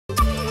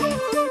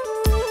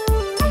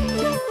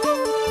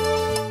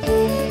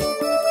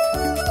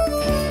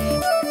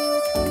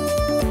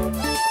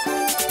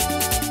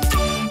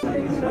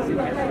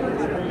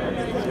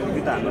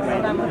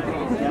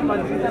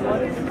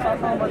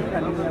ये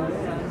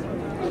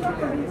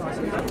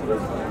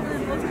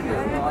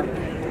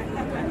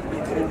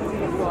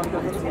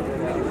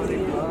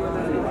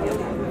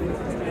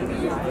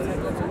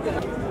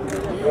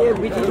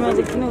बीच में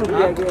से कितने उठ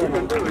गया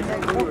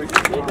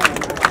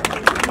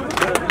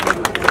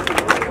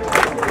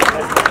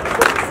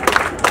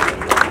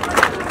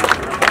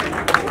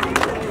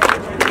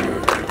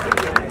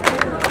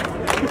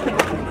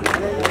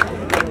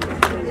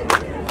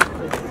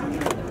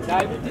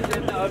डायबिटीज है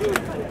और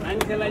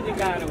मान्छेलाई चाहिँ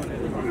गाह्रो हुँदैन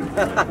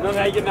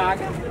नखाइकन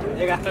आएको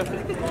 11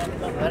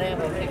 अरे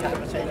मैले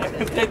खाएको छैन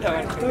त्यही त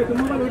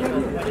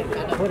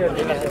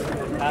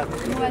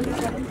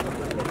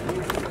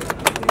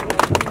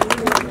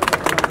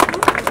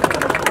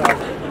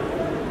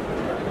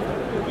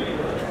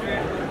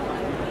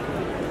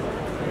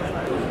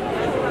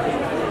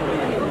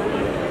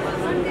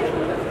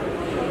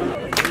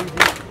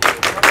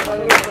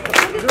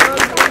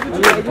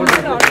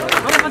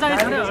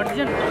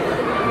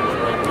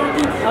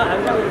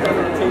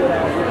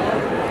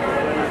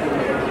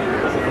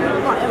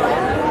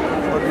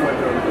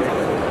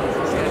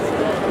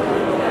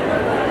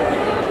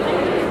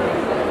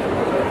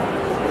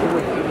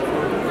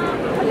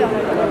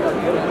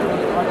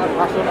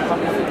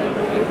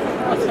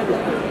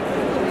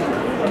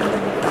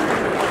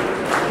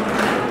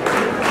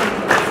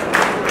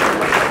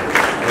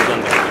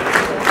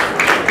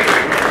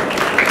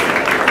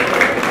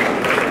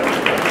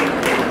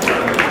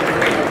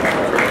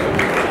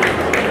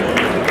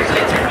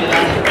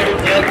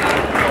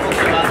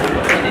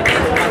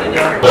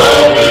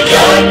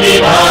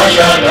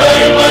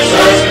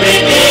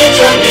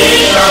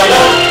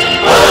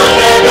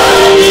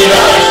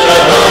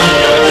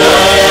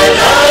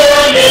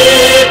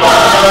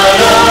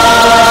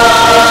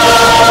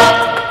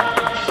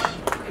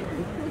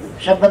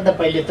सबभन्दा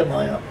पहिले त म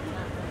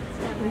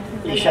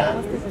ईशा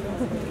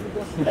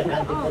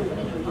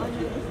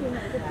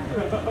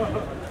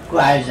को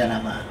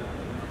आयोजनामा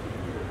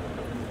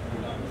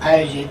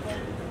आयोजित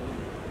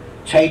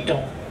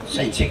 6औं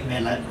शैक्षिक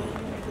मेलाको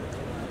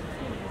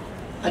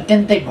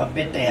अत्यन्तै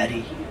भव्य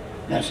तयारी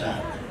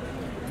साथ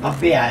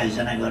भव्य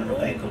आयोजना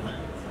गर्नुभएकोमा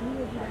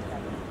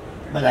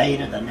बधाई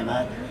र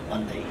धन्यवाद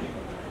भन्दै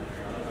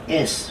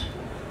यस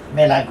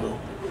मेलाको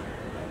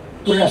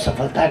पूर्ण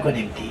सफलताको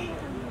निम्ति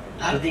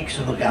हार्दिक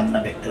शुभकामना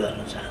व्यक्त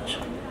गर्न चाहन्छु।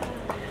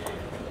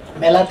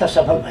 मेला त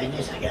सफल भइ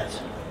नै सकेको छ।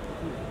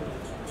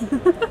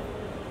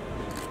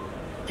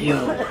 यो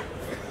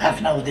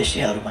आफ्ना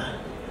उद्देश्यहरूमा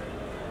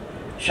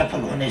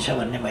सफल हुनेछ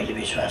भन्ने मैले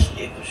विश्वास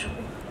लिएको छु।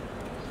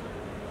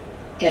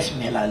 यस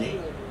मेलाले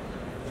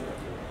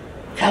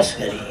खास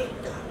गरी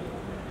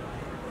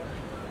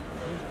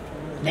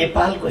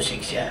नेपालको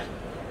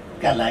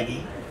शिक्षाका लागि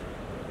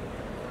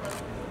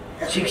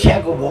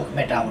शिक्षाको भोक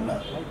मेटाउन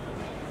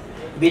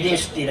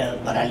विदेशतिर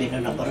भरालिनु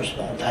नपरोस्,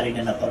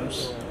 उतारिनु नपरोस्,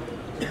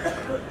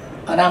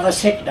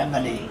 अनावश्यक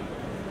ढङ्गले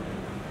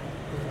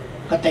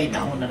कतै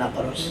धाउन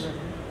नपरोस्,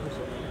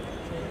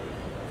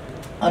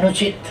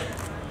 अनुचित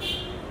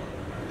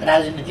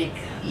राजनीतिक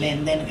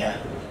लेनदेनका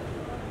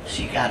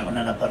शिकार हुन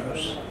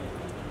नपरोस्,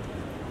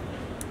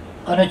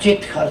 अनुचित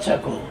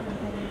खर्चको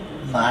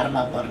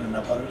मारमा पर्न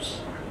नपरोस्,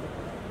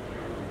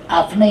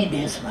 आफ्नै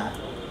देशमा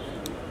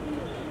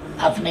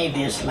आफ्नै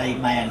देशलाई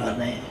माया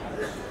गर्ने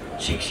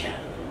शिक्षा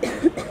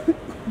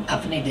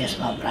आफ्नै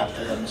देशमा प्राप्त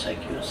गर्न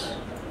सकियोस्।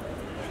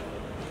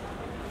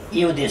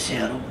 यी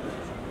उद्देश्यहरू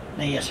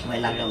नै यस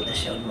मेलाका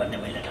उद्देश्य हुन् भन्ने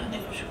मैले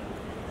ठानेको छु।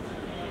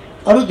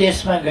 अरू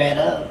देशमा गएर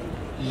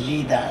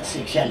लिँदा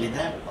शिक्षा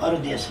लिँदा अरू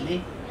देशले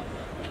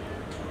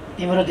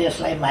तिम्रो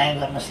देशलाई माया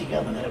गर्न सिक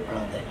भनेर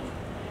पढाउँदैन।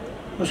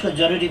 उसको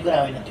जरुरी कुरा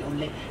होइन त्यो,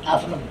 उसले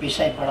आफ्नो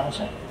विषय पढाउँछ,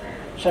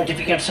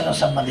 सर्टिफिकेटसँग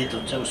सम्बन्धित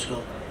हुन्छ उसको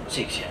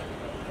शिक्षा।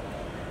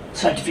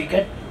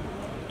 सर्टिफिकेट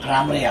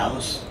राम्रै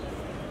आओस्,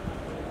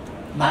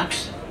 मार्क्स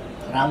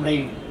राम्रै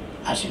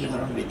हासिल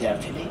गरून्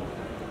विद्यार्थीले,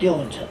 त्यो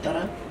हुन्छ। तर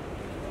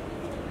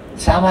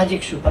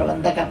सामाजिक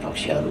सुप्रबन्धका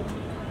पक्षहरू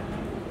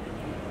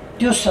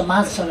त्यो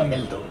समाजसँग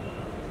मिल्दो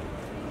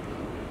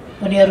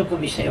उनीहरूको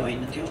विषय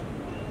होइन, त्यो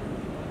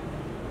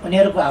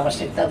उनीहरूको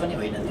आवश्यकता पनि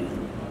होइन, त्यो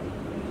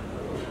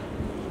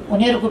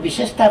उनीहरूको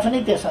विशेषता पनि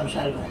त्यस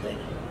अनुसारको हुँदैन।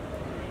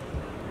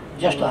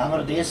 जस्तो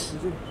हाम्रो देश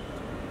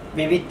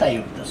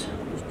विविधतायुक्त छ,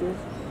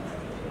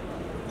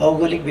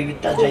 भौगोलिक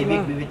विविधता,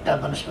 जैविक विविधता,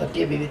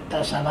 वनस्पतीय विविधता,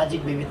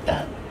 सामाजिक विविधता,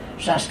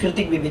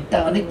 सांस्कृतिक विविधता,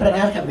 अनेक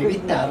प्रकारका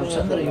विविधताहरू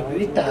छन् र यो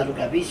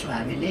विविधताहरूका बीचमा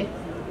हामीले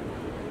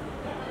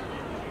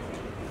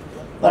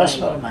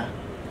परस्परमा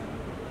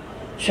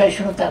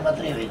सहिष्णुता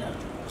मात्रै होइन,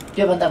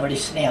 त्योभन्दा बढी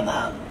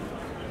स्नेहभाव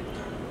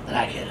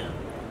राखेर,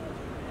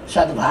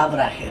 सद्भाव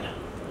राखेर,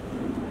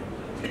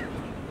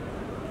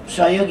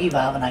 सहयोगी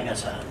भावनाका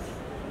साथ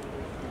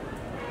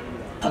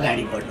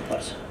अगाडि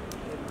बढ्नुपर्छ।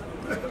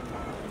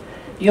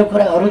 यो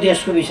कुरा अरू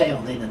देशको विषय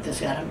हुँदैन।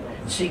 त्यसकारण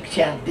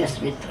शिक्षा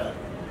देशभित्र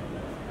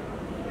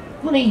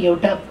कुनै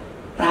एउटा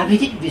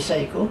प्राविधिक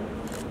विषयको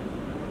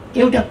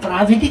एउटा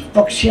प्राविधिक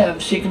पक्ष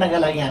सिक्नका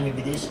लागि हामी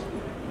विदेश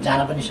जान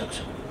पनि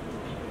सक्छौँ,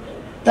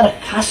 तर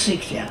खास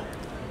शिक्षा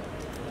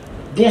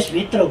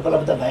देशभित्र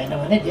उपलब्ध भएन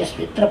भने,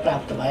 देशभित्र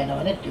प्राप्त भएन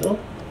भने त्यो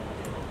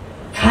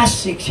खास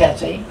शिक्षा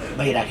चाहिँ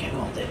भइराखेको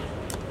हुँदैन।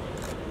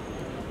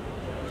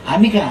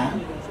 हामी कहाँ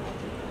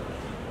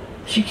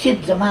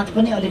शिक्षित जमात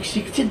पनि अलिक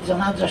शिक्षित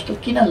जमात जस्तो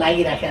किन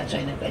लागिराखेको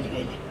छैन कहिले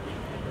कहिले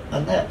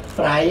भन्दा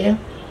प्राय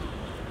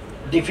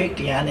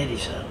डिफेक्ट यहाँनिर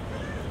छ।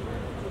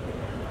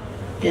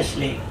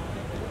 त्यसले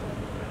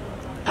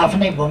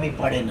आफ्नै भूमि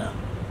पढेन,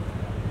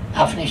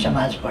 आफ्नै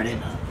समाज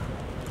पढेन,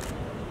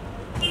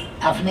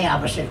 आफ्नै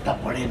आवश्यकता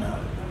पढेन,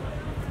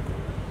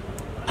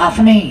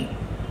 आफ्नै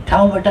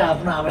ठाउँबाट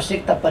आफ्नो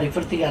आवश्यकता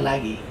परिपूर्तिका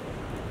लागि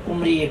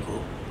उम्रिएको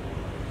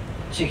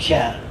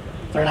शिक्षा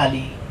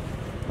प्रणाली,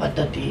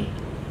 पद्धति,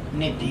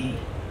 नीति,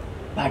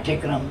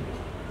 पाठ्यक्रम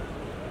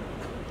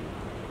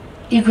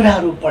यी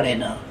कुराहरू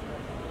पढेन।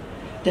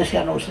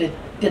 त्यसकारण उसले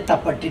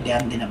त्यतापट्टि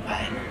ध्यान दिन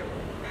पाएन।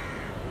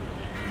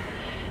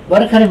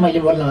 भर्खरै मैले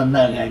बोल्नुभन्दा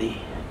अगाडि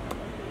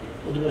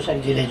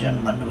उद्घोषकजीले जुन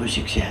भन्नुभयो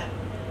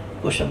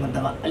शिक्षाको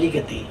सम्बन्धमा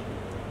अलिकति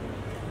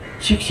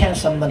शिक्षा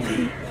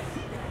सम्बन्धी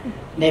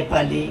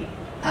नेपाली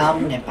आम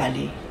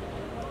नेपाली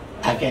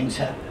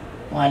आकांक्षा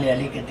उहाँले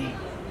अलिकति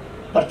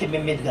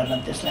प्रतिबिम्बित गर्न,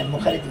 त्यसलाई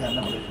मुखरित गर्न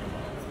खोज्नु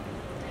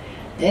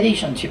धेरै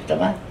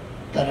संक्षिप्तमा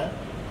तर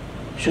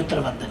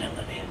सूत्रबद्ध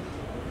ढङ्गले।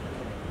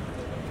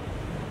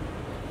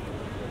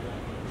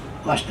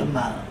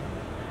 वास्तवमा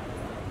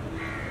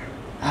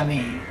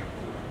हामी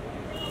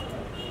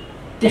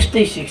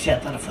त्यस्तै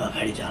शिक्षातर्फ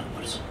अगाडि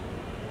जानुपर्छ।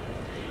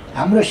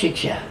 हाम्रो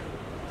शिक्षा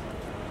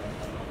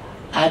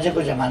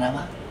आजको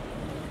जमानामा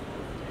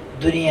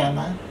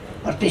दुनियाँमा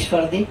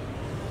प्रतिस्पर्धी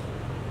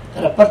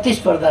र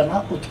प्रतिस्पर्धामा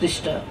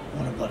उत्कृष्ट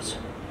हुनुपर्छ।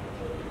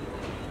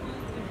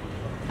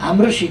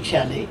 हाम्रो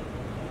शिक्षाले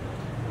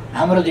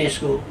हाम्रो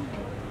देशको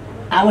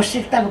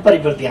आवश्यकताको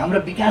परिपूर्ति, हाम्रो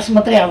विकास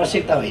मात्रै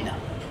आवश्यकता होइन,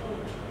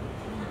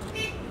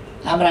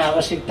 हाम्रो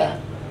आवश्यकता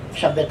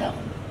सभ्यता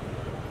हुन्,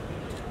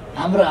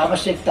 हाम्रो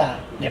आवश्यकता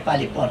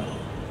नेपालीपन हो,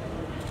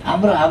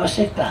 हाम्रो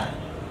आवश्यकता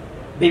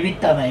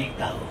विविधतामा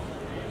एकता हो,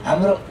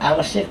 हाम्रो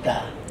आवश्यकता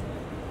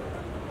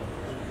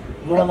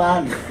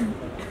गुणवान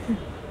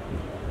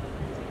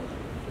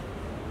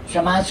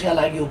समाजका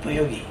लागि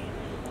उपयोगी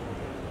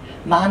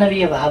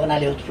मानवीय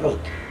भावनाले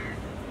उत्प्रोत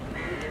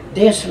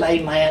देशलाई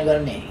माया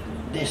गर्ने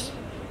देश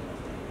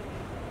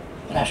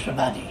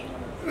राष्ट्रवादी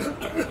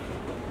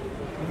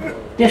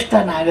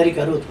त्यस्ता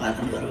नागरिकहरू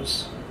उत्पादन गरोस्।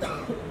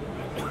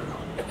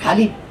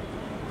 खालि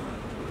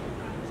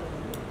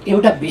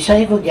एउटा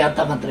विषयको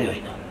ज्ञाता मात्रै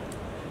होइन,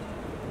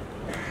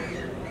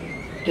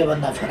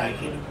 त्योभन्दा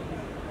फराकिलो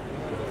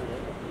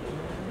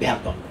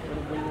व्यापक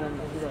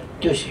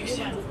त्यो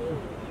शिक्षा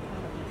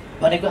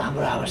भनेको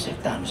हाम्रो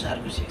आवश्यकता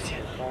अनुसारको शिक्षा।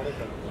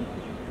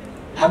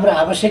 हाम्रो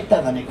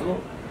आवश्यकता भनेको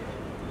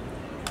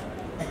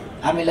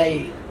हामीलाई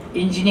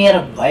इन्जिनियर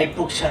भए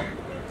पुग्छ,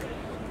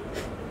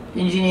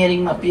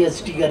 इन्जिनियरिङमा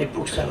पिएचडी गरे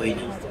पुग्छ होइन।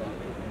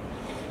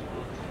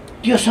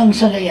 त्यो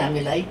सँगसँगै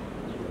हामीलाई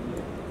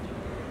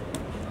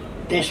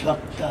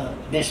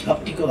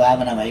देशभक्तिको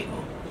भावना भएको,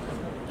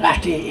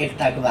 राष्ट्रिय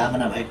एकताको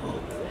भावना भएको,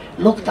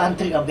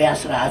 लोकतान्त्रिक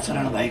अभ्यास र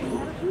आचरण भएको,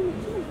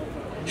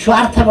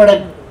 स्वार्थबाट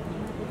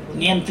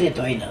नियन्त्रित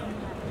होइन,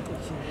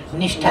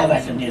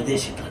 निष्ठाबाट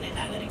निर्देशित हुने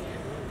नागरिक,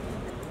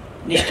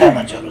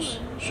 निष्ठामा चलोस्,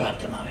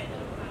 स्वार्थमा होइन,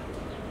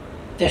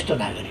 त्यस्तो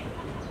नागरिक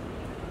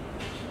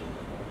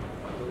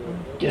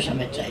त्यो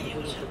समेत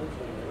चाहिएको छ।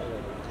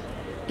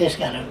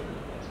 त्यसकारण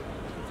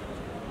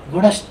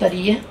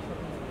गुणस्तरीय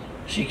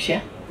शिक्षा,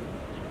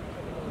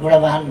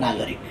 गुणवान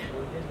नागरिक,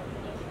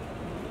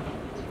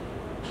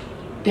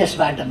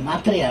 त्यसबाट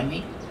मात्रै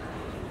हामी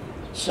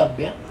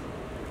सभ्य,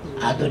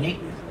 आधुनिक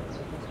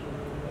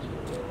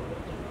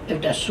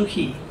एउटा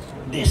सुखी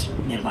देश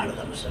निर्माण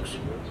गर्न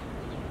सक्छौँ।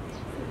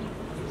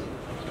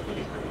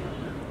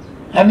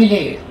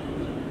 हामीले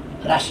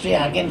राष्ट्रिय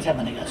आकांक्षा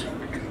भनेका छौँ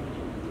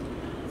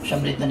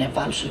समृद्ध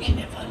नेपाल, सुखी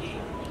नेपाली।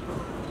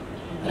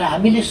 र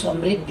हामीले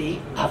समृद्धि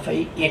आफै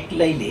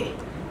एक्लैले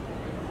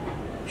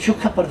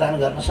सुख प्रदान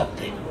गर्न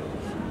सक्दैन।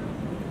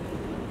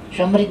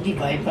 समृद्धि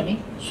भए पनि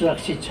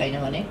सुरक्षित छैन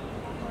भने,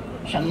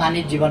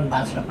 सम्मानित जीवन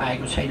बाँच्न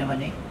पाएको छैन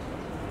भने,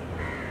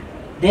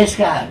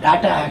 देशका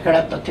डाटा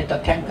आँकडा तथ्य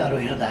तथ्याङ्कहरू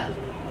हेर्दा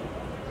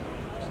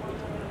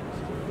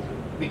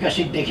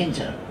विकसित देखिन्छ,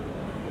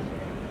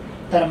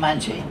 तर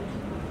मान्छे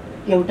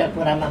एउटा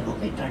कुरामा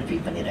भोकै तडपी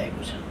पनि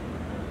रहेको छ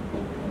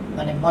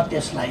भने म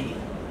त्यसलाई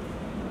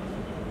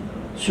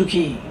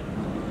सुखी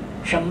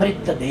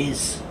समृद्ध देश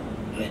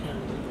होइन,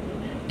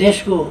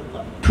 देशको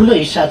ठुलो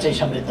हिस्सा चाहिँ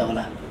समृद्ध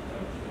होला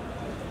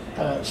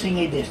तर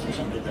सिङ्गै देश चाहिँ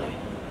समृद्ध होइन।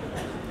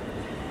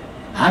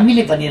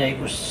 हामीले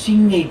भनिरहेको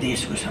सिङ्गै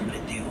देशको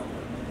समृद्धि हो,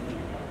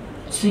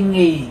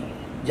 सिङ्गै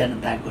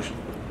जनताको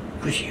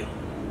खुसी हो,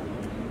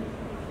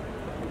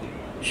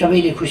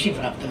 सबैले खुसी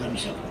प्राप्त गर्न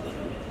सक्नु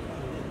पर्यो,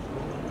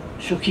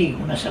 सुखी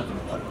हुन सक्नु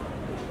पर्यो,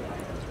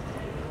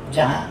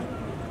 जहाँ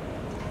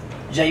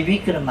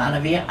जैविक र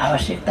मानवीय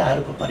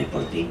आवश्यकताहरूको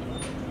परिपूर्ति,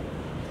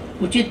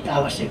 उचित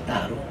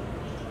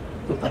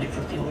आवश्यकताहरूको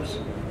परिपूर्ति होस्,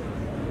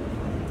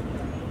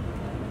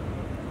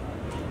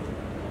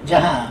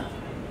 जहाँ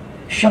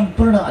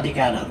सम्पूर्ण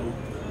अधिकारहरू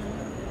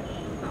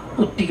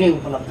उत्तिकै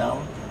उपलब्ध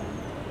हुन्।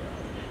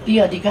 ती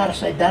अधिकार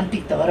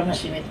सैद्धान्तिक तवरमा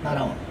सीमित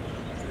नरहन्,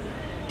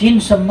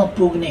 तिनसम्म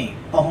पुग्ने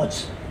पहुँच,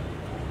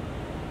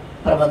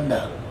 प्रबन्ध,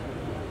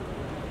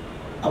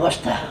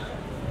 अवस्था,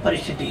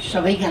 परिस्थिति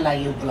सबैका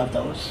लागि उपलब्ध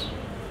होस्।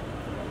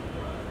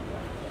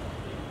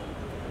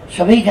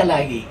 सबैका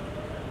लागि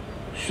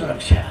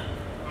सुरक्षा।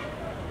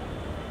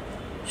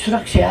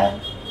 सुरक्षा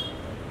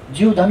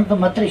जीवधनको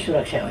मात्रै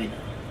सुरक्षा होइन,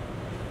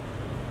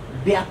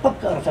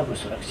 व्यापक अर्थको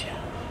सुरक्षा,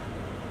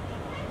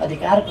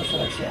 अधिकारको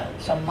सुरक्षा,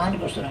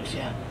 सम्मानको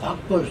सुरक्षा,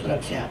 हकको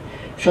सुरक्षा,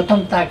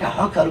 स्वतन्त्रताका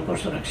हकहरूको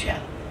सुरक्षा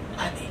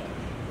आदि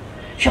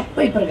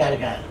सबै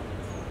प्रकारका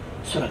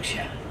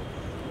सुरक्षा।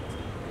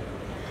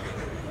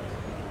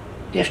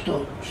 त्यस्तो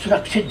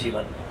सुरक्षित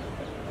जीवन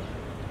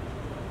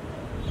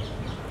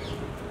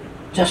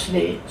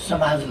जसले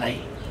समाजलाई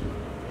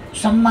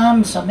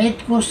सम्मान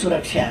समेतको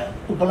सुरक्षा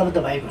उपलब्ध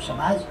भएको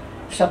समाज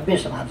सभ्य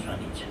समाज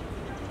भनिन्छ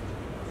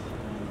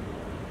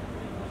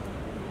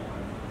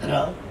र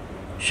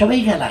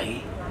सबैका लागि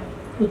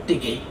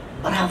उत्तिकै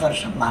बराबर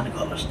सम्मानको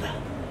अवस्था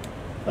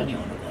पनि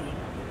हुनु पर्यो।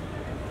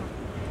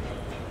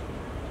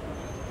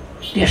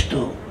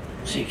 त्यस्तो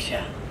शिक्षा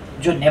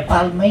जो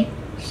नेपालमै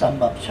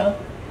सम्भव छ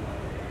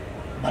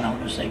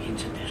बनाउन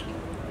सकिन्छ। त्यस्तो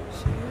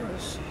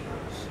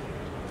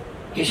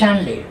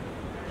किसानले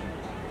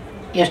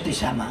यस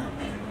दिशामा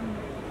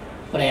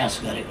प्रयास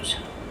गरेको छ।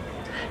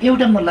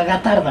 एउटा म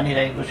लगातार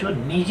भनिरहेको छु,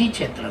 निजी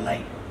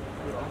क्षेत्रलाई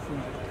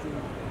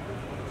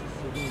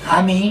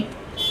हामी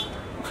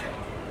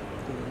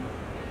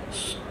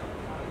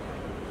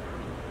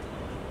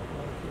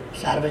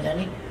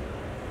सार्वजनिक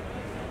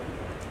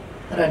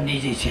र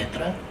निजी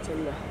क्षेत्र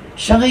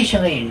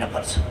सँगैसँगै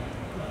हिँड्नुपर्छ।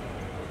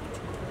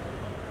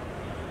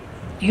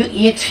 यो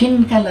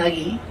एकछिनका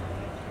लागि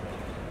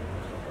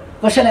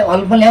कसैलाई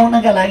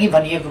अल्मल्याउनका लागि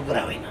भनिएको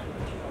कुरा होइन,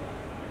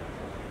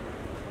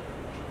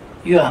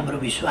 यो हाम्रो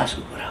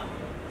विश्वासको कुरा हो।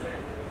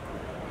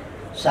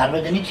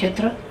 सार्वजनिक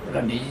क्षेत्र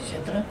र निजी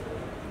क्षेत्र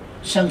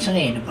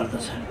सँगसँगै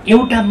हिँड्नुपर्दछ।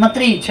 एउटा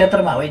मात्रै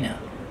क्षेत्रमा होइन,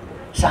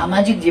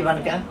 सामाजिक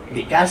जीवनका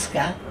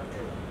विकासका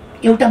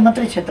एउटा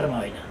मात्रै क्षेत्रमा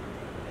होइन,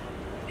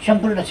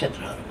 सम्पूर्ण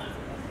क्षेत्रहरूमा।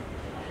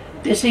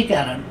 त्यसै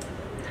कारण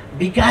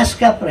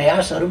विकासका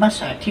प्रयासहरूमा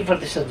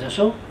 60%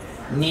 जसो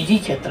निजी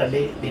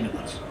क्षेत्रले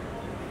लिनुपर्छ,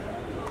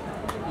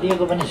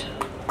 लिएको पनि छ।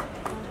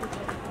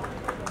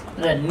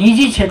 र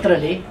निजी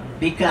क्षेत्रले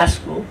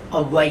विकासको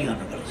अगुवाई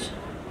गर्नुपर्छ।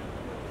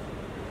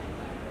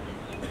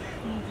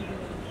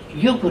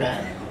 यो कुरा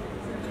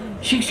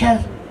शिक्षा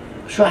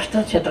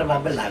स्वास्थ्य क्षेत्रमा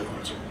पनि लागू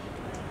हुन्छ।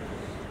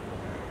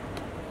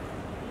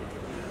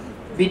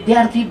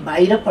 विद्यार्थी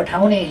बाहिर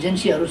पठाउने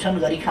एजेन्सीहरू छन्,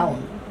 गरी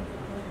खाउन्,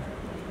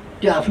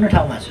 त्यो आफ्नो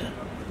ठाउँमा छ।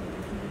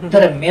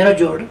 तर मेरो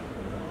जोड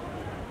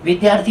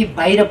विद्यार्थी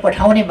बाहिर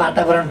पठाउने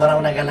वातावरण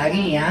बनाउनका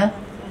लागि यहाँ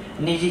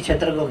निजी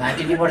क्षेत्रको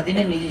घाँटी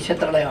निमोडिदिने, निजी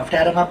क्षेत्रलाई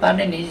अप्ठ्यारोमा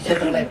पार्ने, निजी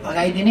क्षेत्रलाई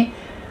भगाइदिने,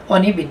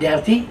 अनि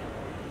विद्यार्थी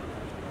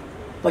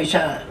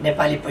पैसा,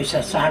 नेपाली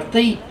पैसा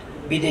साट्दै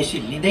विदेशी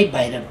लिँदै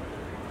बाहिर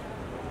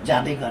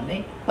जाँदै गर्ने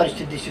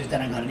परिस्थिति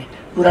सिर्जना गर्ने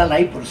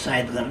कुरालाई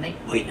प्रोत्साहित गर्ने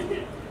होइन।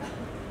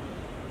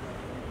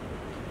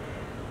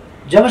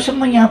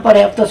 जबसम्म यहाँ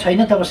पर्याप्त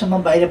छैन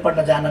तबसम्म बाहिर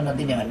पढ्न जान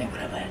नदिने भन्ने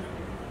कुरा भएन।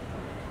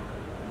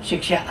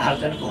 शिक्षा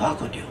आर्जनको हक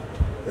हो, त्यो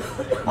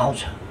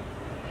पाउँछ।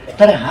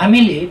 तर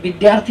हामीले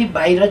विद्यार्थी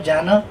बाहिर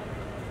जान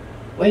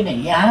होइन,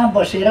 यहाँ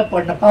बसेर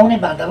पढ्न पाउने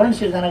वातावरण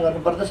सिर्जना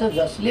गर्नुपर्दछ,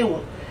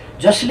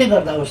 जसले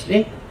गर्दा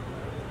उसले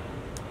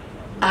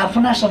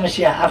आफ्ना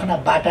समस्या, आफ्ना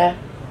बाटा,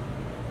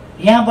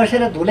 यहाँ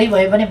बसेर धुलै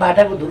भए पनि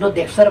बाटाको धुलो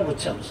देख्छ र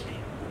बुझ्छ उसले।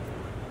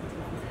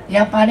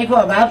 यहाँ पानीको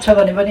अभाव छ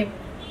भने पनि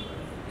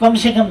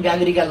कमसेकम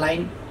गाग्रीका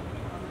लाइन,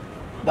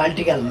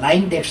 बाल्टीका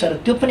लाइन देख्छ र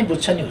त्यो पनि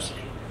बुझ्छ नि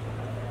उसले।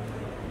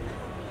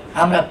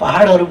 हाम्रा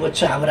पहाडहरू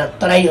बुझ्छ, हाम्रा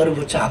तराईहरू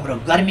बुझ्छ, हाम्रो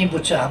गर्मी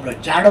बुझ्छ, हाम्रो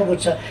जाडो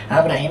बुझ्छ,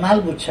 हाम्रा हिमाल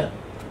बुझ्छ।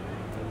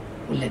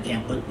 उसले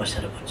त्यहाँ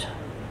बसेर बुझ्छ।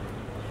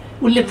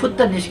 उसले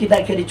फुत्त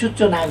निस्किँदाखेरि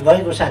चुच्चो नाक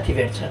भएको साथी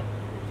भेट्छ,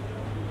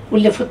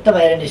 उसले फुत्त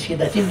बाहिर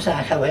निस्किँदा चिम्सा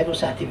आँखा भएको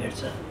साथी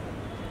भेट्छ,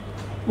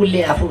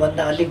 उसले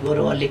आफूभन्दा अलिक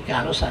गोरो अलिक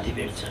कालो साथी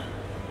भेट्छ,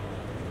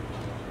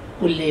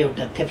 उसले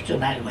एउटा थेप्चो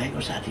नाक भएको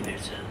साथी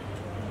भेट्छ।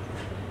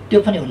 त्यो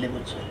पनि उसले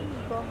बुझ्छ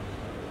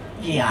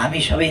कि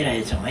हामी सबै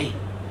रहेछौँ है,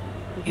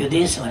 यो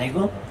देश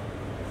भनेको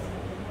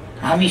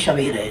हामी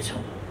सबै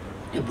रहेछौँ,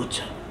 त्यो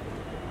बुझ्छ।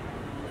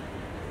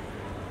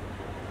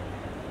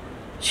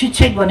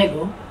 शिक्षक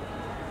भनेको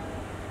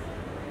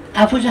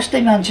आफू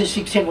जस्तै मान्छे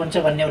शिक्षक हुन्छ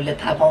भन्ने उसले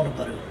थाहा पाउनु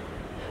पर्यो।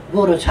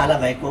 गोरो छाला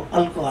भएको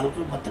अल्को अल्को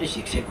मात्रै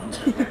शिक्षक हुन्छ।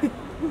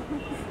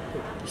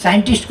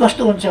 साइन्टिस्ट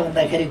कस्तो हुन्छ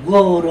भन्दाखेरि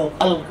गोरो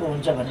अल्को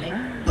हुन्छ भन्ने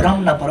भ्रम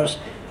नपरोस्।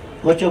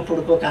 होचो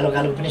पुड्को कालो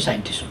कालो पनि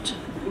साइन्टिस्ट हुन्छ,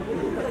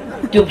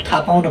 त्यो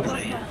थाहा पाउनु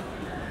पर्यो यहाँ।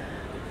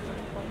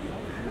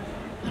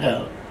 र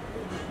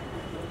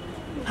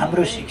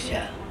हाम्रो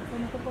शिक्षा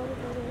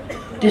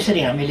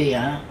त्यसरी हामीले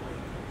यहाँ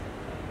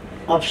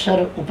अवसर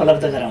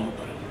उपलब्ध गराउनु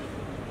पर्यो।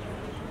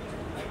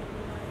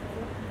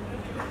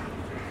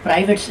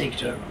 प्राइभेट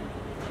सेक्टर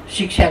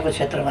शिक्षाको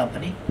क्षेत्रमा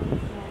पनि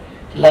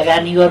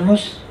लगानी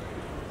गर्नुस्।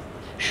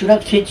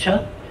 सुरक्षित छ,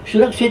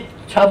 सुरक्षित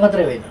छ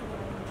मात्रै होइन,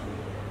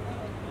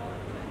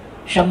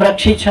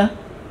 संरक्षित छ,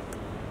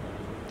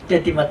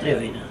 त्यति मात्रै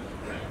होइन,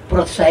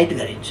 प्रोत्साहित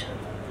गरिन्छ।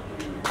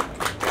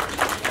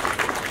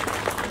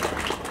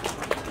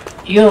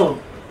 यो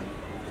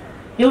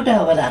एउटा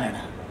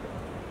अवधारणा।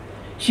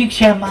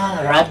 शिक्षामा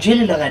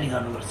राज्यले लगानी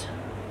गर्नुपर्छ।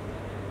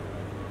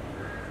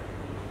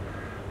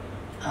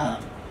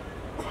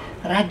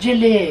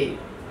 राज्यले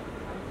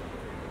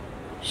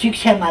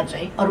शिक्षामा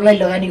चाहिँ अरूलाई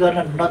लगानी गर्न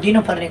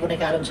नदिनु पर्ने कुनै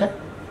कारण छ?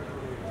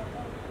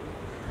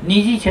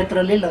 निजी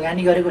क्षेत्रले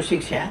लगानी गरेको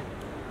शिक्षा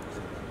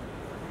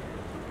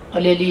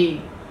अलिअलि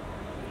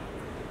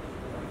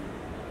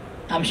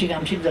आंशिक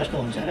आंशिक जस्तो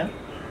हुन्छ र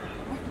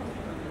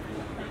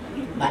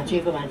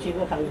भाँचिएको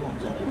खालको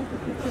हुन्छ।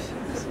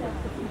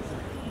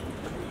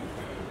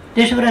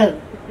 त्यसो भएर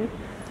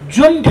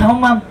जुन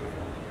ठाउँमा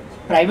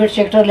प्राइभेट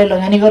सेक्टरले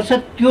लगानी गर्छ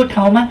त्यो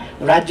ठाउँमा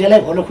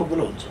राज्यलाई होलो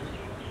खुकुलो हुन्छ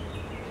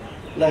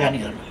लगानी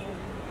गर्न।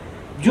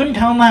 जुन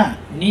ठाउँमा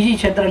निजी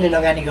क्षेत्रले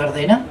लगानी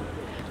गर्दैन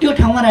त्यो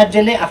ठाउँमा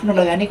राज्यले आफ्नो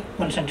लगानी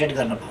कन्सन्ट्रेट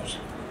गर्न पाउँछ।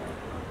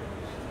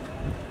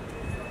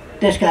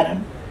 त्यसकारण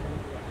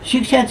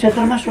शिक्षा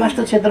क्षेत्रमा,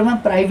 स्वास्थ्य क्षेत्रमा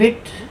प्राइभेट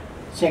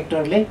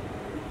सेक्टरले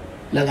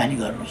लगानी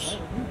गर्नुहोस्।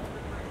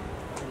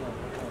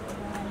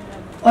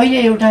 अहिले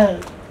एउटा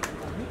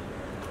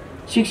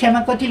शिक्षामा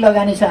कति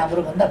लगानी छ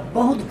हाम्रो भन्दा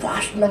बहुत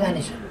भास्ट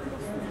लगानी छ।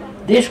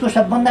 देशको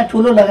सबभन्दा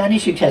ठुलो लगानी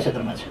शिक्षा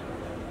क्षेत्रमा छ।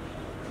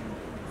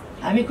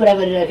 हामी कुरा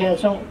गरिरहेका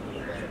छौँ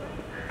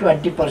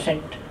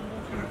 20%।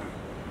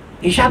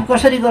 हिसाब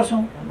कसरी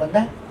गर्छौँ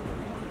भन्दा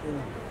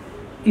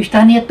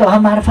स्थानीय तह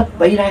मार्फत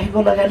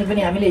भइरहेको लगानी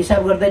पनि हामीले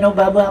हिसाब गर्दैनौँ।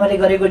 बाबुआमाले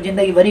गरेको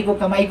जिन्दगीभरिको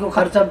कमाईको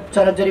खर्च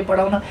छोराछोरी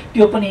पढाउन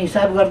त्यो पनि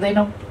हिसाब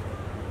गर्दैनौँ।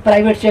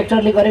 प्राइभेट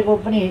सेक्टरले गरेको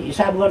पनि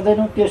हिसाब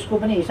गर्दैनौँ, त्यसको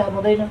पनि हिसाब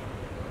हुँदैन।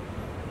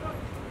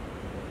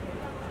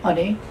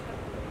 अनि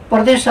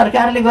प्रदेश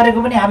सरकारले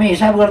गरेको पनि हामी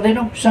हिसाब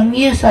गर्दैनौँ।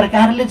 सङ्घीय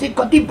सरकारले चाहिँ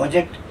कति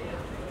बजेट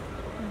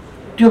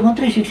त्यो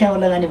मात्रै शिक्षामा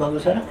लगानी भएको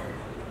छ र?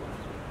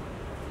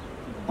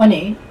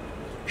 अनि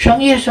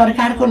सङ्घीय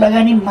सरकारको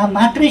लगानीमा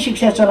मात्रै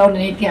शिक्षा चलाउने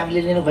नीति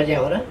हामीले लिनु खोज्या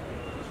हो र?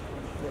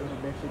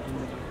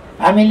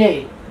 हामीले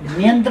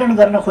नियन्त्रण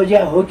गर्न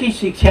खोज्या हो कि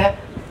शिक्षा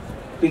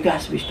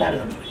विकास विस्तार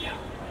गर्न खोज्या हो?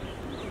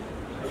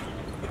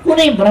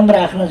 कुनै भ्रम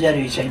राख्न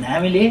जरुरी छैन।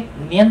 हामीले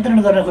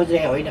नियन्त्रण गर्न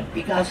खोजेका होइन,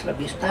 विकास र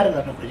विस्तार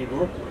गर्न खोजेको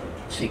हो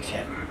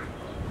शिक्षा।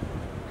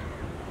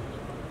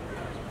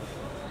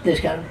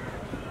 त्यसकारण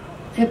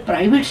यो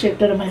प्राइभेट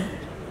सेक्टरमा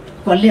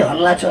कसले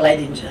हल्ला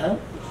चलाइदिन्छ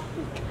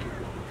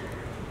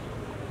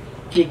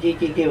के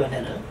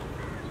भनेर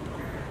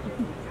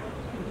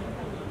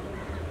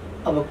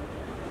अब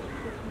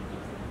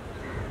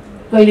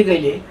कहिले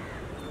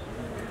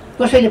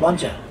कसैले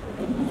भन्छ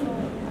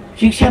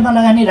शिक्षामा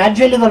लगानी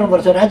राज्यले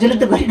गर्नुपर्छ। राज्यले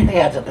त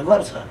गरिरहेको छ, त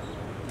गर्छ,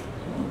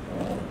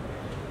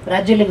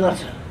 राज्यले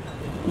गर्छ,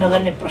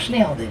 नगर्ने प्रश्नै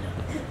आउँदैन,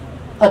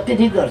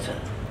 अत्यधिक गर्छ।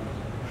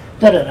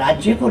 तर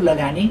राज्यको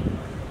लगानी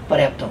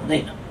पर्याप्त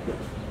हुँदैन।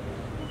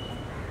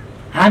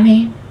 हामी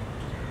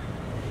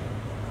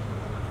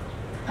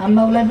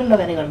आमाबाबुलाई पनि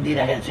लगानी गर्न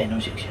दिइरहेका छैनौँ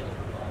शिक्षा।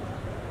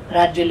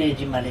 राज्यले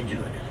जिम्मा लिन्छु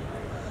भनेर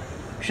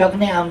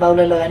सक्ने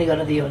आमाबाबुलाई लगानी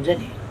गर्न दिए हुन्छ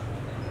नि।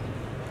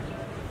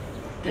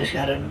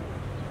 त्यसकारण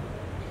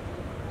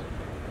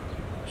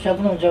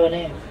सक्नुहुन्छ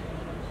भने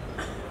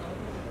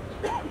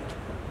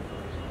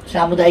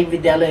सामुदायिक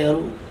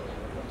विद्यालयहरू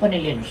पनि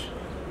लिनुहोस्,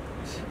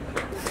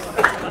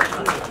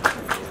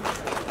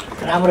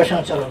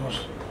 राम्रोसँग चलाउनुहोस्।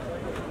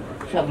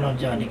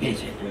 सक्नुहुन्छ भने केही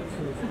छैन।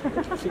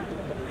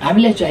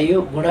 हामीलाई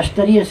चाहियो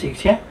गुणस्तरीय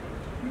शिक्षा,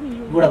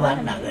 गुणवान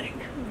नागरिक।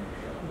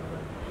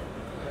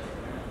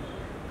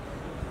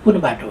 कुन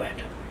बाटोबाट?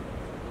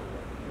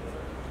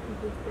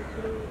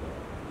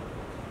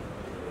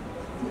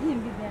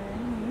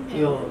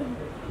 यो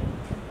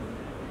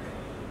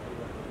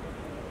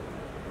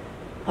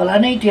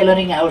फलानै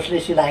टेलरिङ हाउसले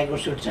सिलाएको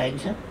सुट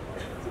चाहिन्छ,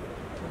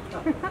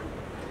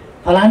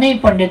 फलानै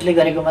पण्डितले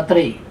गरेको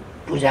मात्रै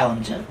पूजा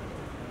हुन्छ,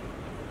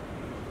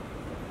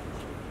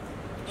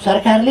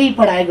 सरकारले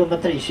पढाएको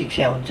मात्रै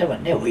शिक्षा हुन्छ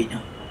भन्ने होइन।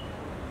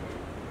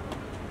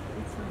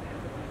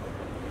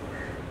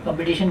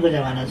 कम्पिटिसनको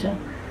जमाना छ।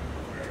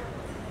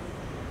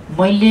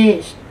 मैले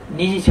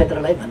निजी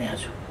क्षेत्रलाई भनेको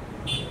छु,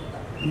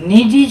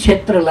 निजी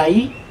क्षेत्रलाई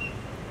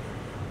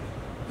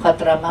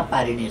खतरामा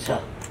पारिनेछ।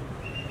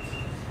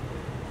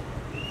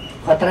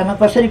 खतरामा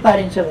कसरी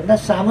पारिन्छ भन्दा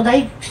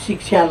सामुदायिक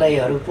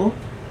शिक्षालयहरूको,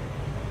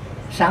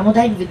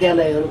 सामुदायिक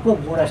विद्यालयहरूको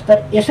गुणस्तर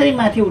यसरी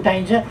माथि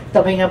उठाइन्छ,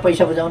 तपाईँ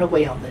पैसा बुझाउन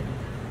कोही आउँदैन।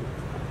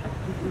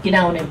 किन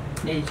आउने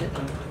निजी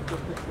क्षेत्रमा?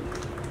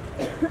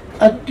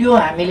 त्यो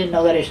हामीले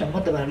नगरेसम्म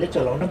तपाईँहरूले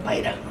चलाउन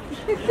पाइराख्नुहुन्छ।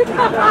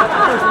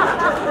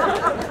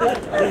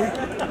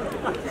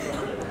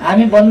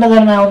 हामी बन्द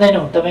गर्न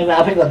आउँदैनौँ, तपाईँको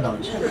आफै बन्द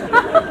हुन्छ।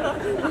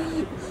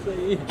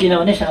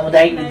 किनभने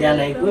सामुदायिक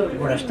विद्यालयको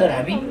गुणस्तर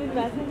हामी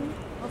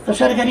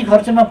सरकारी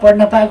खर्चमा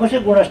पढ्न पाएको छ,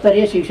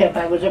 गुणस्तरीय शिक्षा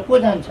पाएको छ। को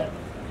जान्छ?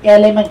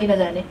 एलएमा किन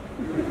जाने?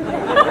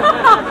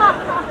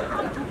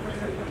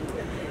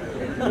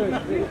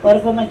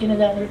 अर्कोमा किन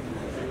जाने?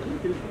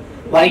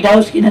 व्हाइट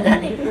हाउस किन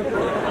जाने?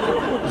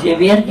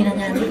 जेभियर किन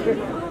जाने?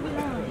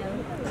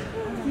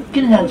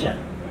 किन जान्छ?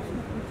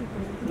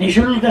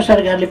 निःशुल्क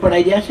सरकारले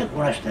पढाइदिएको छ,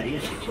 गुणस्तरीय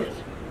शिक्षा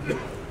छ।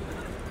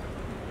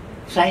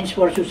 साइन्स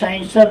पढ्छु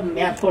साइन्स छ,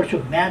 म्याथ पढ्छु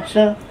म्याथ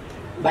छ,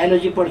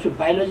 बायोलोजी पढ्छु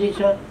बायोलोजी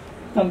छ,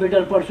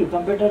 कम्प्युटर पढ्छु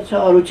कम्प्युटर छ,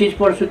 अरू चिज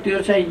पढ्छु त्यो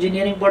छ,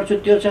 इन्जिनियरिङ पढ्छु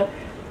त्यो छ।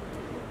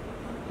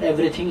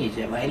 Everything is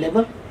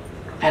available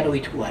and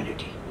with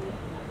quality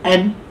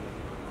and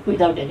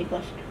without any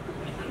cost.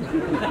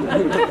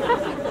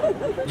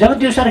 जब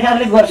त्यो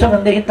सरकारले गर्छ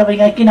भनेदेखि तपाईँ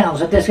कहाँ किन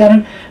आउँछ? त्यसकारण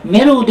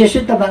मेरो उद्देश्य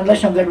तपाईँहरूलाई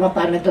सङ्कटमा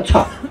पार्ने त छ,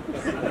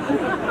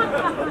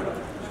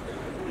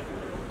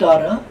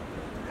 तर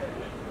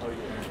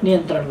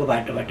नियन्त्रणको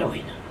बाटोबाट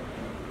होइन,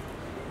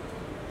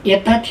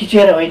 यता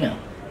थिचेर होइन,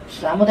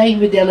 सामुदायिक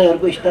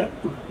विद्यालयहरूको स्तर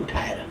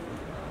उठाएर,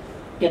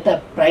 यता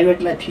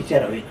प्राइभेटलाई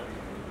थिचेर होइन,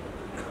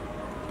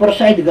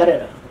 प्रोत्साहित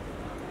गरेर।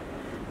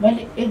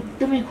 मैले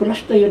एकदमै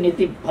खुलस्त यो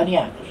नीति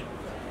भनिआएको छु,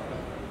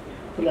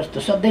 खुलस्त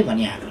सधैँ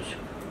भनिआएको छु।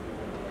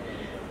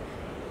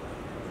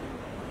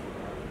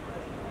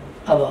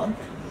 अब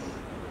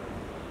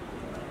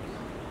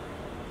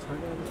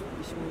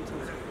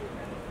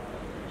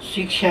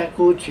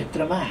शिक्षाको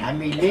क्षेत्रमा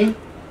हामीले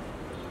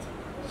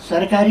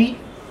सरकारी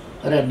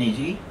र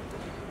निजी,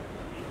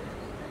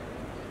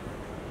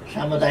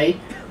 सामुदायिक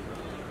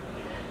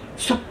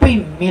सबै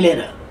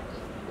मिलेर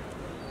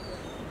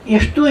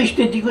यस्तो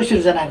स्थितिको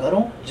सिर्जना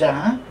गरौँ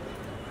जहाँ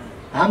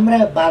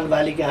हाम्रा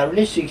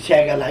बालबालिकाहरूले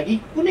शिक्षाका लागि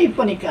कुनै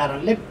पनि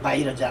कारणले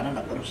बाहिर जान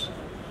नपरोस्।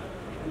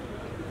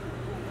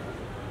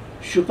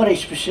 सुपर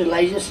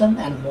स्पेसलाइजेसन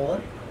एन्ड मोर,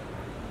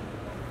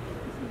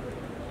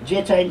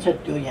 जे चाहिन्छ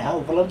त्यो यहाँ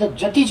उपलब्ध,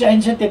 जति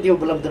चाहिन्छ त्यति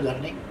उपलब्ध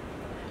गर्ने,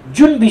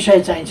 जुन विषय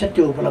चाहिन्छ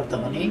त्यो उपलब्ध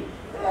हुने,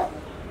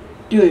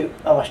 त्यो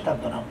अवस्था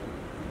बनाऊ।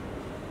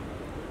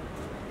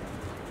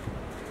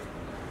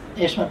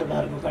 यसमा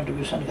तपाईँहरूको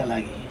कन्ट्रिब्युसनका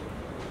लागि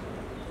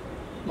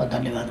म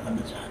धन्यवाद भन्न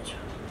चाहन्छु।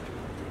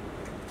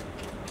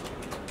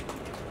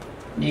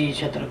 निजी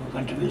क्षेत्रको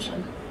कन्ट्रिब्युसन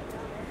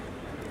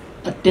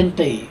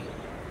अत्यन्तै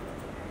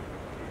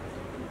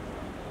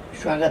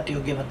स्वागत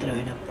योग्य मात्र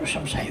होइन,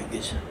 प्रशंसा योग्य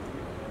छ।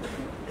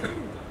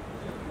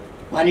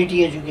 क्वालिटी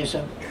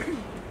एजुकेसन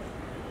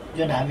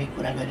जुन हामी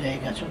कुरा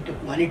गरिरहेका छौँ, त्यो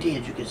क्वालिटी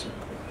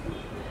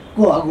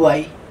एजुकेसनको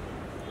अगुवाई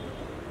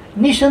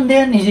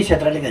निसन्देह निजी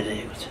क्षेत्रले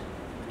गरिरहेको छ।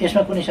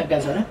 यसमा कुनै शङ्का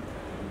छ र?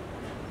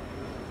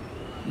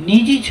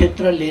 निजी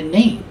क्षेत्रले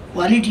नै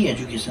क्वालिटी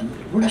एजुकेसन,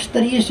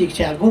 गुणस्तरीय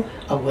शिक्षाको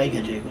अगुवाई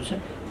गरिरहेको छ,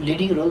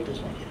 लिडिङ रोल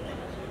त्यसमा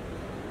खेलिरहेको छ।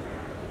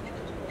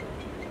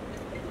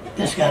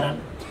 त्यसकारण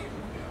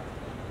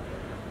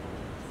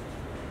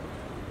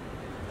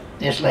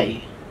यसलाई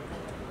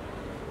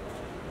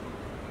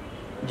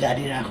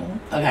जारी राखौँ,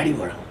 अगाडि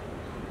बढाउँ,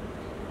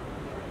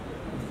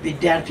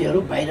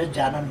 विद्यार्थीहरू बाहिर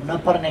जान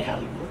नपर्ने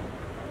खालको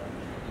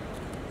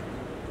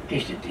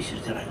स्थिति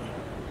सिर्जना गरौँ।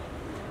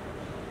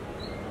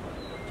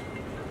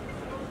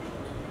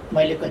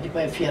 मैले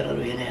कतिपय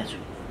फेयरहरू हेरेको छु,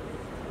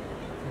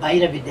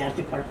 बाहिर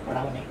विद्यार्थी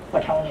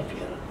पठाउने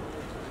फेयरहरू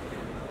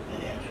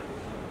हेरेको छु।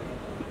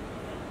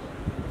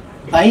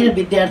 बाहिर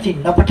विद्यार्थी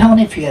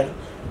नपठाउने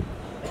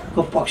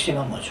फेयरको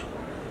पक्षमा म छु।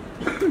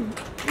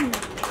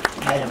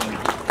 बाहिर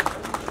पठाउँ,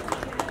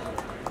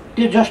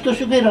 त्यो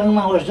जस्तोसुकै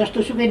रङमा होस्,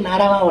 जस्तोसुकै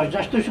नारामा होस्,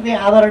 जस्तोसुकै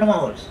आवरणमा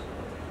होस्,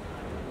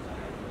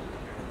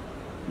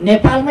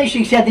 नेपालमै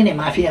शिक्षा दिने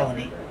माफिया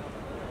हुने,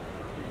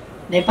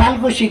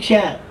 नेपालको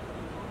शिक्षा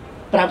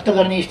प्राप्त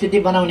गर्ने स्थिति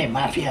बनाउने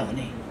माफिया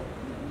हुने,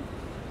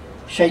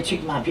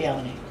 शैक्षिक माफिया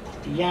हुने,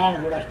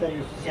 यहाँ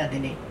गुणस्तरीय शिक्षा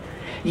दिने,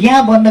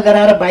 यहाँ बन्द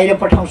गराएर बाहिर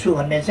पठाउँछु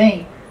भन्ने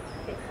चाहिँ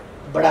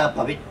बडा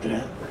पवित्र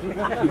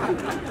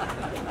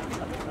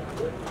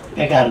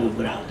बेकारको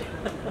कुरा हो।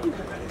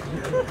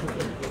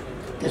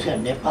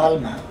 त्यसकारण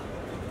नेपालमा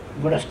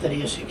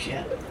गुणस्तरीय शिक्षा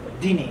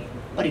दिने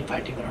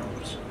परिपाटी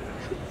बनाउनुपर्छ।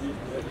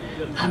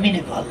 हामी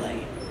नेपाललाई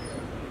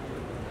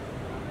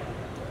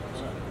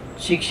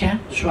शिक्षा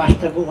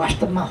स्वास्थ्यको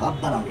वास्तवमा हब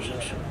बनाउन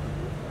सक्छौँ।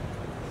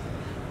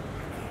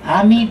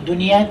 हामी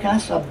दुनियाँका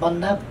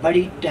सबभन्दा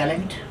बढी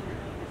ट्यालेन्ट,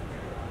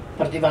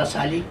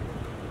 प्रतिभाशाली,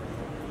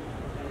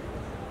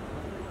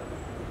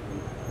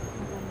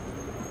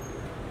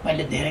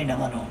 मैले धेरै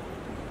नभनौँ,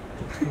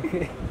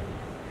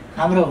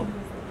 हाम्रो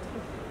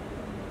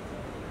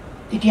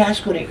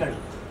इतिहासको रेकर्ड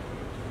हो।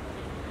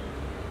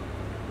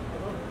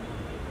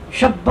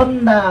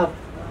 सबभन्दा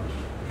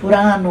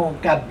पुरानो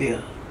काव्य,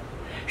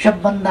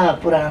 सबभन्दा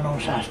पुरानो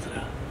शास्त्र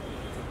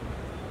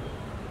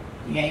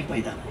यहीँ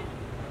पैदा भयो।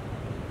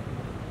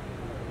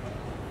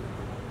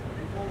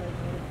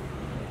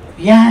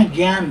 यहाँ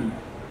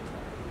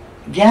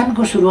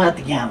ज्ञानको सुरुवात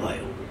यहाँ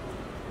भयो।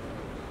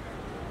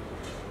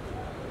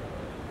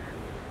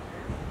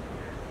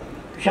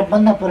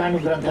 सबभन्दा पुरानो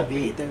ग्रन्थ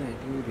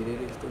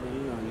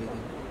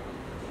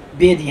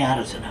वेद यहाँ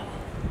रचना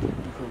भयो।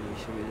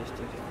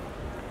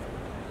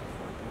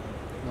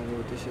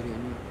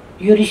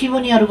 यो ऋषि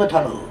मुनिहरूको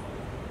थलो हो।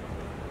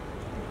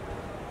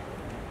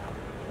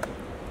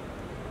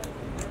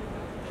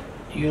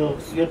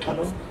 यो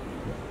थलो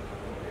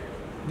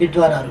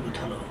विद्वानहरूको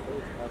थलो हो।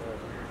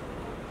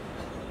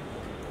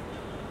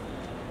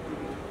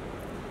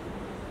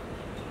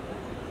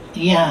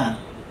 यहाँ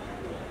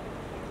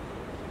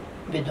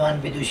विद्वान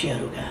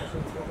विदुषीहरूका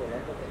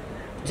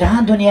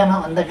जहाँ दुनियाँमा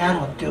अन्धकार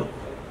हुन्थ्यो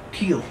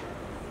थियो,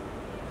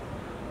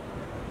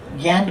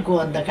 ज्ञानको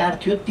अन्धकार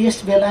थियो, त्यस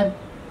बेला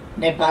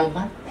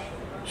नेपालमा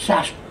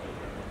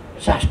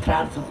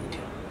शास्त्रार्थ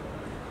हुन्थ्यो।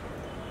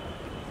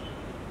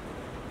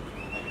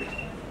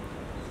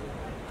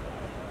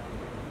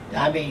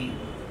 हामी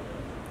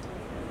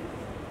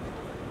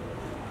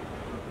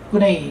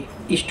कुनै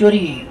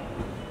स्टोरी,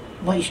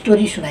 म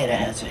स्टोरी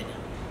सुनाइरहेको छैन,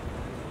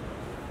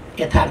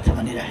 यथार्थ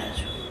भनिरहेको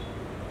छु।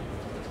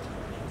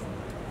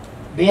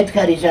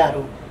 वेदका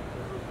ऋचाहरू,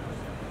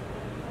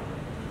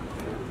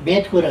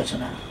 वेदको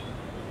रचना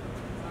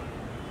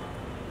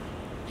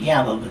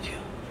यहाँ भएको थियो।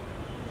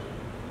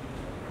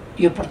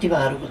 यो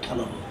प्रतिभाहरूको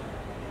थलो हो,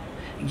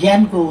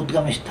 ज्ञानको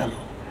उद्गम स्थल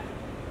हो,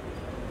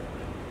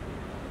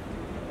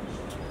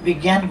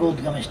 विज्ञानको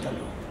उद्गम स्थल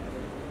हो,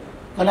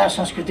 कला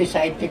संस्कृति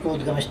साहित्यको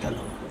उद्गम स्थल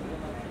हो।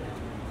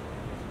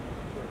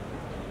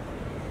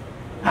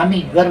 हामी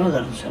गर्व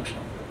गर्न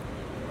सक्छौँ।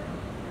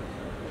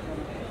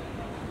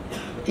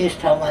 यस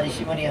ठाउँमा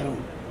ऋषिमुनिहरू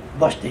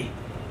बस्दै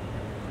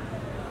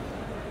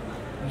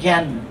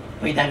ज्ञान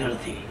पैदा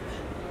गर्थे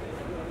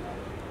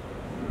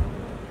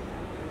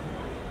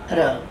र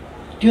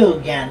त्यो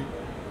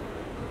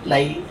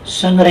ज्ञानलाई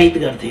सङ्ग्रहित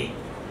गर्थे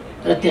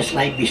र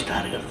त्यसलाई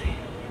विस्तार गर्थे।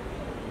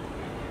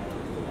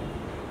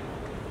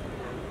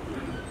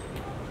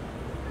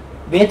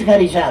 वेदका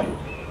ऋचाहरू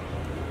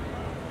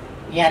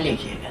यहाँ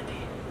लेखिएका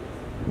थिए।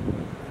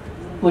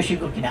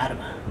 कोशीको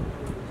किनारमा,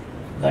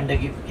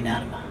 गण्डकीको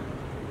किनारमा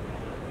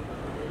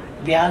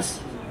व्यास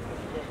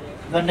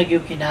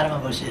गण्डकीको किनारमा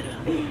बसेर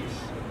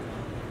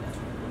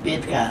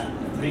वेदका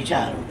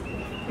ऋचाहरू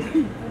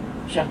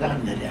सङ्कलन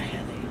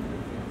गरिराखेका थिए।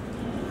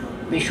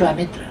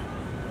 विश्वामित्र,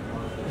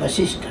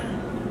 वशिष्ठ,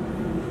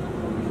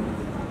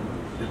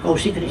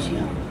 कौशिक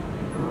ऋषिहरू,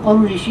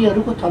 अरू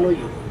ऋषिहरूको थलो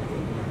यो।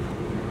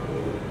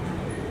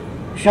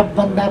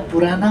 सबभन्दा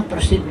पुराना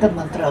प्रसिद्ध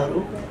मन्त्रहरू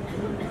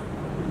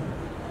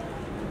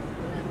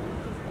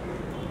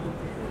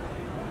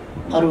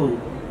अरू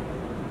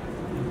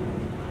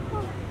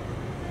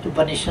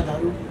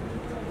उपनिषदहरू,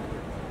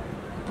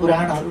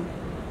 पुराणहरू,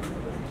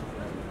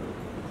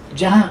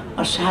 जहाँ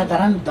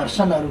असाधारण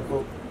दर्शनहरूको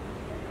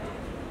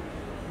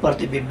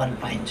प्रतिबिम्बन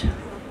पाइन्छ,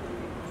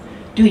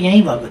 त्यो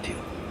यहीँ भएको थियो।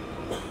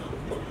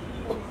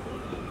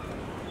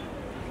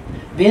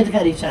 वेदका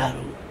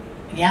ऋचाहरू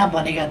यहाँ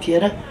बनेका थिए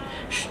र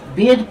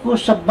वेदको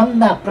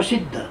सबभन्दा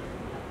प्रसिद्ध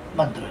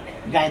मन्त्र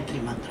गायत्री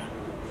मन्त्र,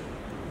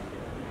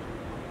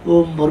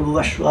 ओम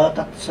भूर्भुवस्वः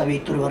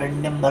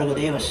तत्सवितुर्वरेण्यं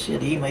भर्गदेवस्य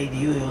धीमहि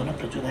धियो यो न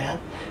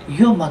प्रचोदयात्,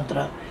 यो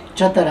मन्त्र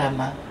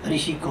चतरामा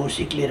ऋषि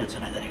कौशिकले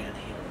रचना गरेका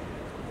थिए।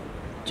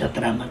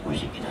 चतरामा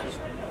कोशी किनार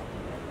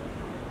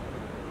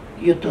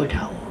यो त्यो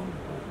ठाउँ हो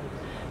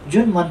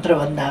जुन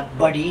मन्त्रभन्दा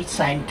बढी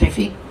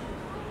साइन्टिफिक,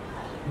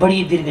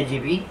 बढी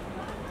दीर्घजीवी,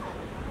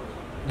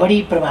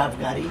 बढी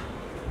प्रभावकारी,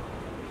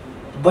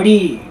 बढी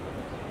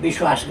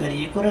विश्वास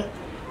गरिएको र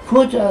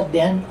खोज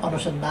अध्ययन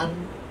अनुसन्धान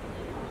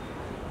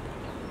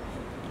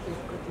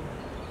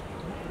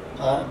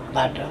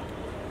बाट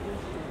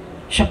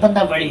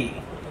सबभन्दा बढी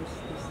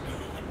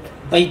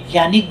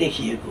वैज्ञानिक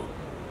देखिएको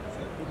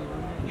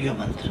यो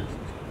मन्त्र,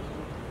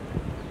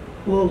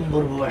 ओम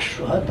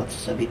भूर्भुवस्वः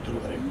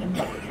तत्सवितुर्वरेण्यं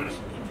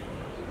भर्गदेवस्य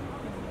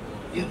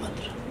धीमहि, यो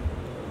मन्त्र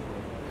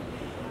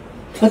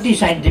कति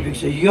साइन्टिफिक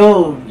छ। यो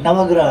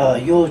नवग्रह,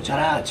 यो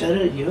चराचर,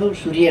 यो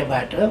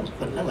सूर्यबाट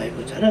उत्पन्न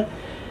भएको छ र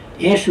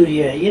हे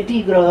सूर्य,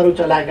 यति ग्रहहरू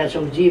चलाएका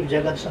छौ, जीव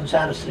जगत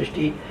संसार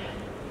सृष्टि,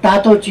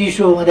 तातो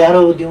चिसो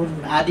अँध्यारो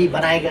दिउन आदि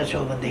बनाएका छौ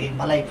भनेदेखि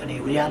मलाई पनि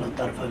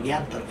उज्यालोतर्फ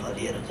ज्ञानतर्फ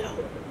लिएर जाऊ।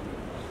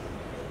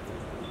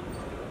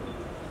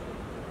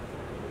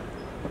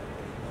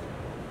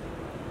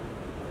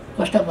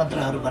 कस्ता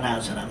मन्त्रहरू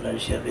बनाएका छन् हाम्रा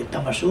ऋषिहरूले।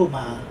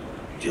 तमसोमा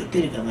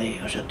ज्योतिर्गमय,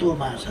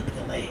 असतोमा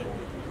सद्गमय,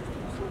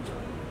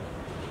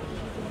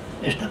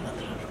 यस्ता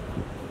मन्त्रहरू।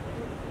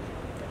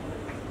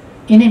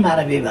 यिनै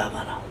मानवीय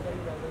भावना हो।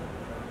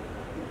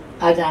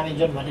 आज हामी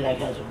जुन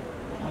भनिरहेका छौँ,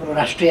 हाम्रो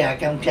राष्ट्रिय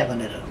आकाङ्क्षा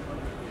भनेर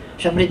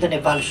समृद्ध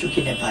नेपाल,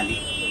 सुखी नेपाली,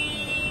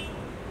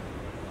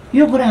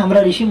 यो कुरा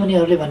हाम्रा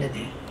ऋषिमुनिहरूले भने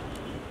थिए।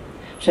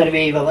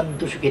 सर्वे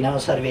भवन्तु सुखिनः,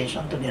 सर्वे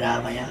सन्तु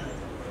निरामया,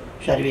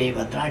 सर्वे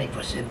भद्राणि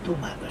पश्यन्तु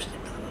मा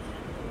कश्चित् दुःखं।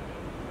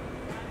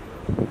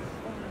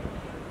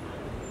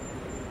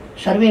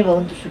 सर्वे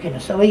भवन्तु सुखिनः,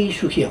 सबै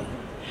सुखी हौ।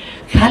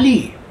 खाली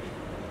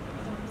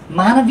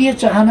मानवीय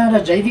चाहना र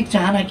जैविक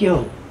चाहना के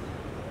हो?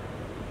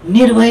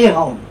 निर्भय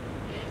हौन्।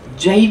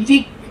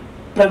 जैविक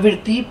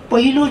प्रवृत्ति,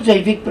 पहिलो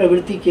जैविक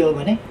प्रवृत्ति के हो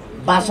भने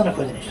बाँच्न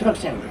खोज्ने,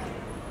 सुरक्षा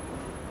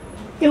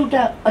खोज्ने।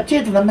 एउटा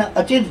अचेतभन्दा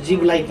अचेत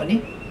जीवलाई पनि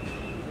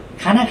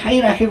खाना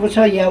खाइराखेको छ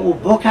या ऊ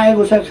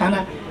भोकाएको छ,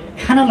 खाना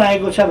खान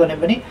लागेको छ भने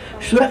पनि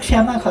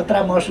सुरक्षामा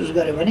खतरा महसुस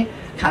गर्यो भने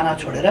खाना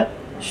छोडेर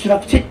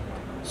सुरक्षित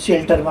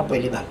सेल्टरमा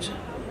पहिले भाग्छ।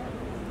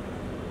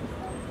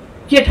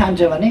 के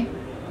ठान्छ भने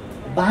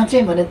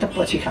बाँचे भने त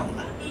पछि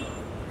खाउँला,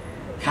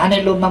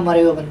 खाने लोभमा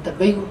मर्यो भने त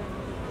गइगयो।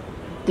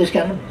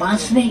 त्यसकारण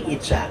बाँच्ने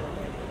इच्छा,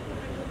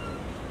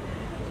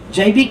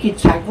 जैविक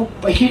इच्छाको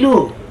पहिलो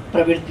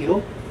प्रवृत्ति हो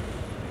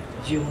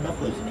जिउन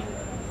खोज्ने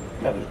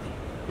प्रवृत्ति।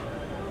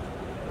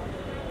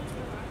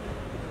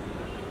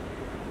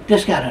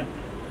 त्यसकारण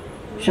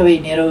सबै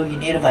निरोगी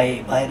निर्भय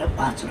भएर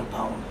बाँच्न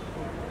पाउन्।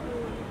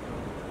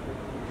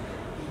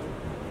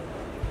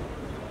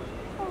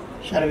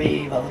 सर्वे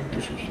भवन्तु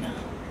सुखिनः।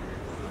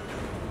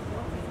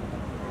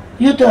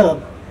 यो त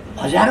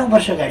हजारौं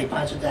वर्ष अगाडि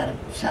 5000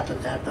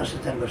 7000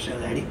 10,000 वर्ष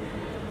अगाडि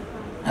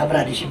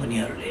हाम्रा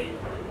ऋषिमुनिहरूले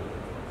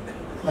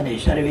भने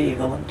सर्वे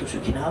भवन्तु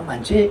सुखिनः।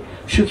 मान्छे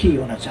सुखी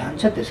हुन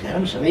चाहन्छ,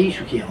 त्यसकारण सबै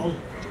सुखी हौँ।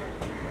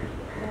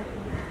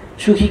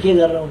 सुखी के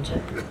गरेर हुन्छ?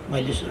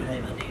 मैले सुरुमै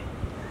भने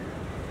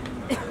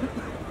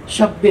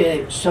सभ्य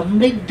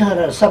समृद्ध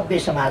र सभ्य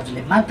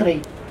समाजले मात्रै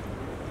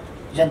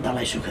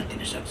जनतालाई सुख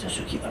दिन सक्छ,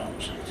 सुखी बनाउन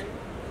सक्छ।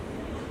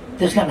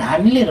 त्यसकारण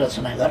हामीले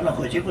रचना गर्न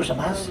खोजेको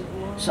समाज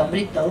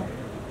समृद्ध हो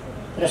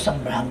र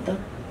सम्भ्रान्त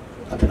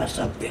अथवा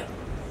सभ्य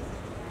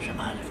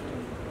समाज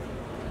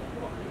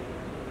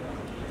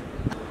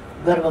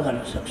गर्व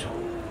गर्न सक्छौँ।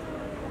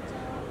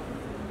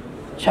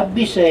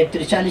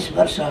 2643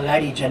 वर्ष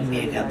अगाडि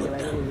जन्मिएका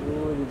बुद्ध,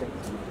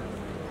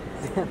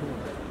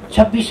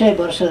 2600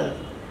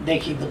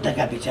 वर्षदेखि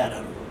बुद्धका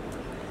विचारहरू,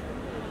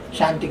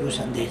 शान्तिको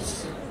सन्देश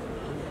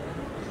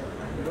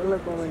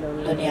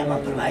दुनियाँमा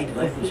प्रभावित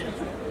भएको छ।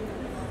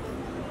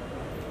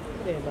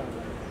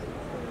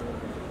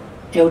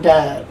 एउटा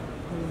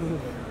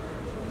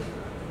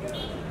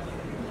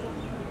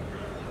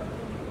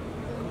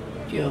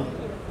त्यो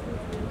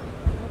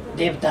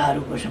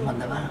देवताहरूको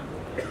सम्बन्धमा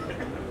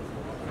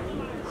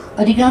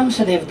अधिकांश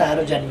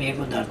देवताहरू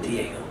जन्मिएको धरती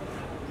यही हो।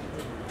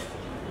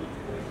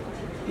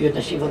 यो त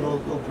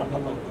शिवलोक हो,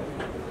 ब्रह्मलोक हो,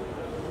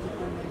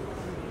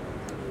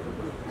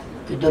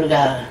 यो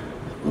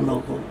दुर्गाको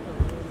लोक हो।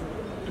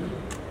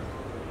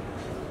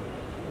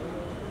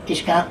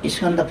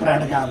 स्कन्द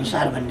पुराणका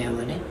अनुसार भन्ने हो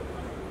भने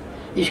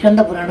स्कन्द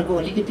पुराणको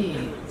अलिकति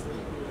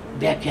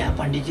व्याख्या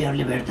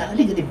पण्डितजीहरूले भेट्दा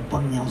अलिकति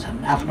बङ्ग्याउँछन्,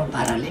 आफ्नो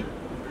पाराले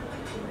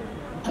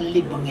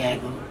अलि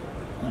बङ्ग्याएको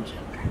हुन्छ।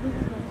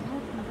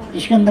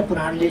 स्कन्द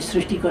पुराणले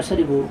सृष्टि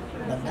कसरी भयो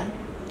भन्दा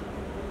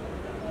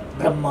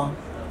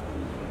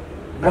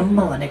ब्रह्म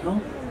भनेको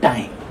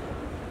टाइम,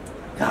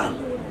 काल,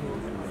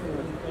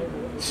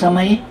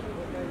 समय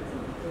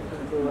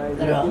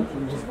र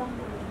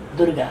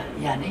दुर्गा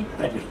यानि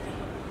प्रकृति।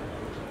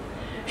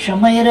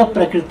 समय र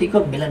प्रकृतिको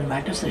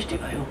मिलनबाट सृष्टि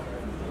भयो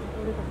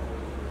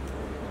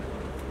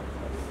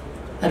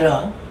र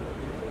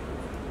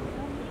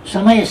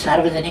समय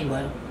सार्वजनिक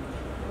भयो,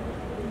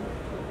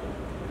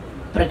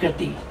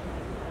 प्रकृति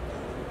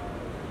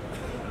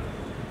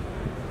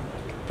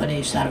पनि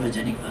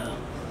सार्वजनिक भयो।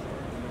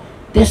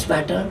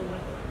 त्यसबाट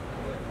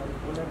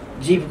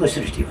जीवको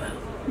सृष्टि भयो।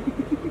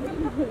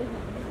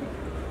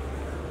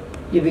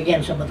 यो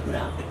विज्ञान सम्मत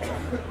कुरा हो।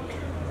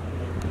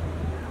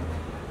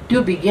 त्यो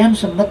विज्ञान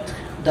सम्मत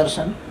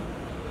दर्शन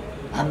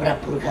हाम्रा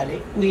पुर्खाले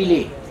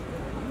उहिले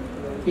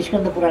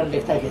स्कन्द पुराण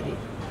लेख्दाखेरि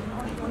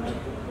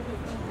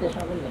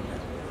त्यसमा पनि लेख्छ।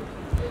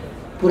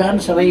 पुराण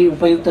सबै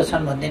उपयुक्त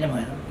छन् भन्दैन म।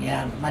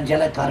 यहाँ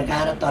मान्छेलाई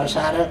थर्काएर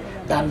तर्साएर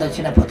दान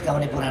दक्षिणा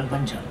फत्काउने पुराण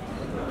पनि छन्।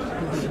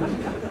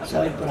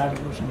 सबै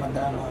पुराणको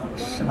सम्बन्धमा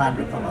समान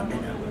रूपमा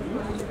भन्दैन।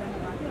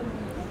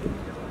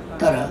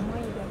 तर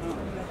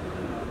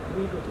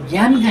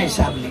ज्ञानका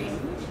हिसाबले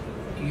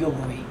यो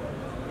भूमि,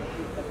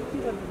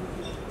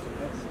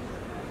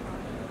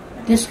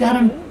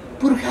 त्यसकारण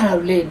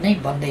पुर्खाहरूले नै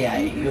भन्दै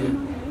आए यो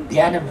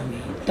ध्यानभूमि,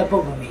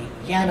 तपभूमि,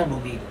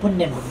 ज्ञानभूमि,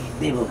 पुण्यभूमि,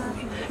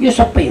 देवभूमि यो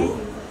सबै हो।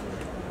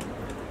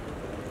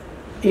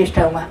 यस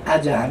ठाउँमा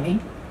आज हामी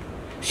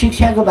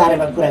शिक्षाको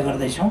बारेमा कुरा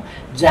गर्दैछौँ,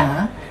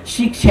 जहाँ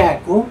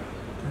शिक्षाको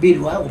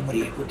बिरुवा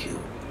उम्रिएको थियो।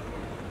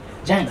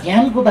 जहाँ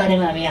ज्ञानको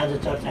बारेमा हामी आज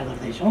चर्चा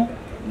गर्दैछौँ,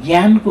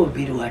 ज्ञानको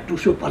बिरुवा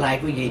टुसो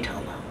पलाएको यही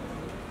ठाउँमा।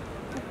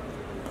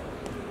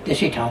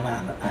 त्यसै ठाउँमा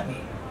हामी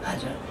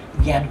आज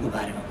ज्ञानको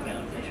बारेमा कुरा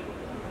गर्दैछौँ।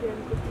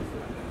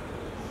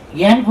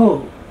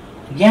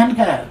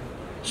 ज्ञानका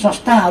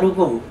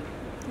संस्थाहरूको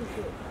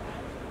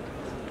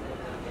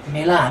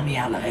मेला हामी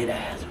यहाँ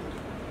लगाइरहेका छौँ।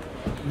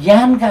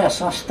 ज्ञानका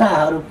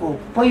संस्थाहरूको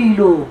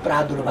पहिलो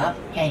प्रादुर्भाव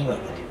यहीँ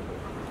भएको थियो।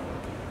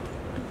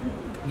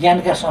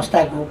 ज्ञानका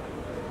संस्थाको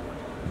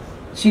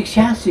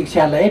शिक्षा,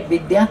 शिक्षालय,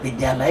 विद्या,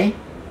 विद्यालय,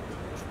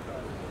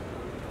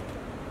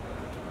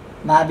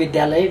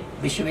 महाविद्यालय,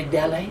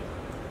 विश्वविद्यालय,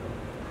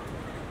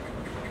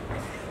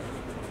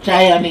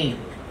 चाहे हामी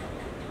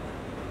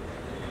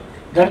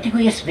धरतीको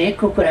यस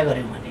भेगको कुरा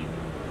गऱ्यौँ भने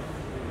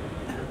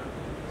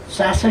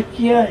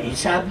शासकीय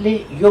हिसाबले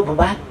यो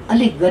भूभाग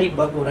अलिक गरिब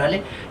भएको हुनाले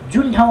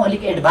जुन ठाउँ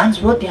अलिक एडभान्स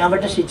भयो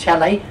त्यहाँबाट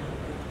शिक्षालाई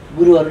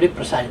गुरुहरूले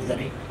प्रसारित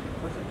गरे।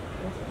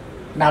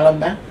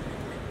 नालन्दा,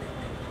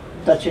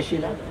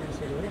 तक्षशिला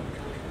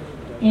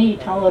यी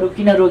ठाउँहरू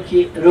किन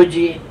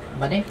रोजिए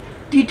भने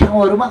ती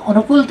ठाउँहरूमा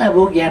अनुकूलता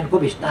भयो ज्ञानको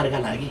विस्तारका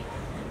लागि।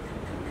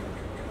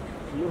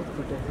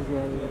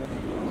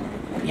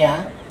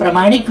 यहाँ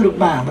प्रामाणिक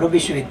रूपमा हाम्रो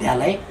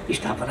विश्वविद्यालय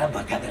स्थापना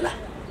भएका बेला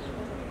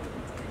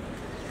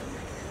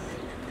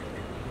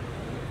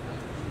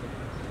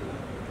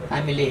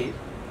हामीले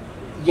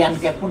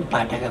ज्ञानका कुन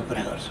पाठाका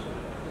कुरा गर्छौँ।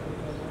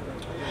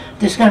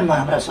 त्यसकारण म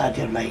हाम्रा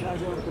साथीहरूलाई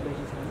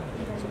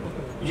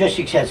जो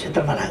शिक्षा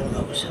क्षेत्रमा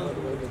लाग्नुभएको छ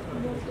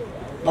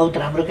बहुत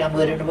राम्रो काम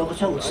गरिरहनु भएको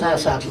छ। उत्साह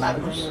साथ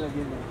लाग्नुहोस्।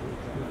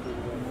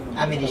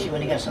 हामी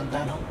ऋषिमुनिका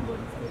सन्तान हौँ,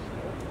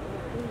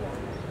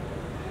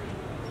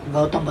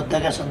 गौतम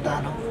बुद्धका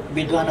सन्तान हौँ,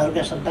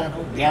 विद्वानहरूका सन्तान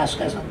हौँ,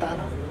 व्यासका सन्तान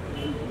हौँ,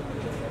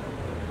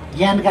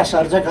 ज्ञानका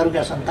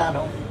सर्जकहरूका सन्तान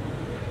हौँ,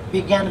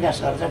 विज्ञानका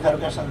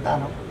सर्जकहरूका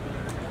सन्तान हौँ।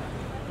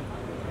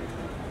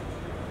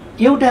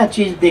 एउटा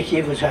चिज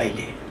देखिएको छ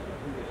अहिले,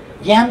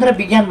 ज्ञान र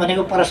विज्ञान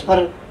भनेको परस्पर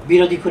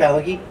विरोधी कुरा हो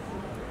कि?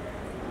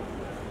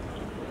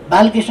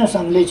 बालकृष्ण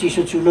सङ्घले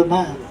चिसो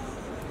चुलोमा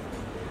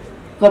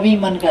कवि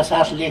मनका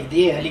साथ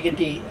लेखिदिए।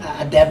 अलिकति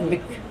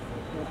आध्यात्मिक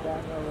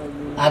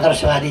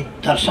आदर्शवादी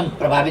दर्शन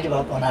प्रभावित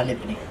भएको हुनाले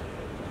पनि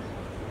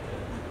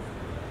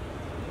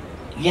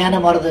ज्ञान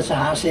मर्दछ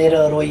हाँसेर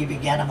रोई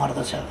विज्ञान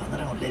मर्दछ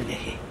भनेर उनले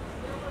लेखे।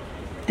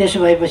 त्यसो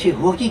भएपछि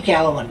हो कि क्या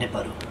हो भन्ने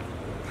पर्यो।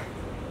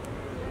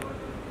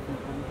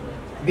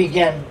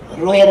 विज्ञान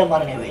रोएर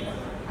मर्ने होइन,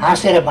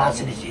 हाँसेर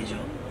बाँच्ने चिज हो।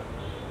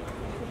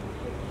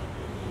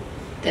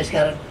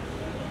 त्यसकारण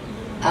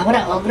हाम्रा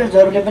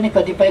अग्रजहरूले पनि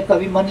कतिपय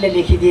कवि मनले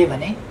लेखिदिए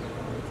भने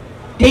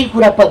त्यही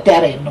कुरा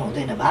पत्याएर हिँड्नु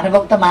हुँदैन।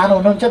 भानुभक्त महान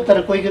हुनुहुन्छ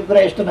तर कोही कोही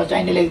कुरा यस्तो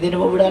नचाहिने लेखिदिनु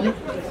भयो बुढाले।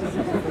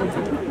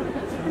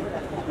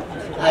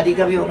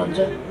 आदिकवि हुनुहुन्छ।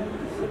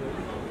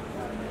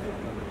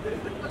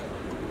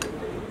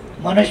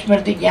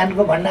 मनुस्मृति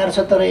ज्ञानको भण्डार छ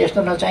तर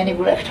यस्तो नचाहिने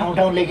कुरा ठाउँ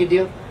ठाउँ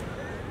लेखिदियो।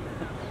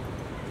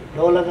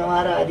 ढोल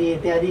गमार आदि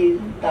इत्यादि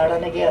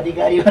ताडनके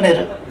अधिकारी भनेर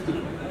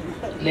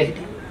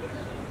लेखिदियो।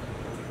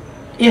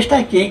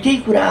 यस्ता केही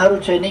कुराहरू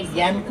चाहिँ नि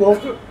ज्ञानको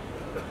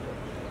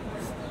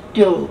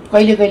त्यो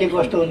कहिले कहिले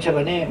कस्तो हुन्छ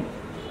भने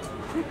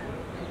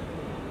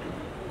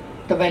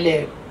तपाईँले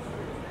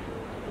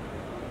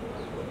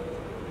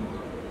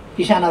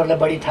किसानहरूलाई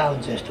बढी थाहा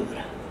हुन्छ यस्तो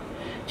कुरा।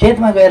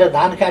 खेतमा गएर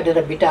धान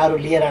काटेर बिटाहरू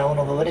लिएर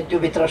आउनुभयो भने त्यो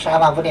भित्र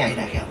सामा पनि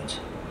आइराखेको हुन्छ,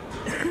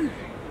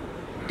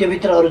 त्यो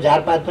भित्र अरू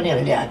झारपात पनि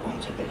अहिले आएको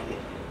हुन्छ। कहिले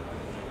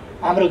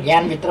हाम्रो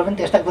ज्ञानभित्र पनि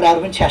त्यस्ता कुराहरू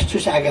पनि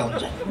छ्यासछुस आएका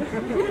हुन्छ।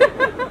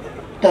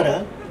 तर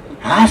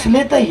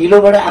हाँसले त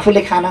हिलोबाट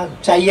आफूले खान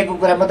चाहिएको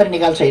कुरा मात्रै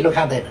निकाल्छ, हिलो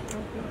खाँदैन।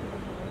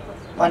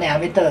 अनि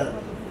हामी त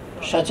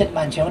सचेत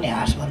मान्छे हो नि,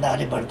 हाँसभन्दा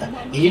अलिक बढ्दा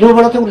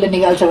हिलोबाट त उसले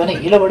निकाल्छ भने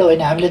हिलोबाट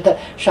होइन, हामीले त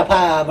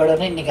सफाबाट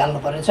नै निकाल्नु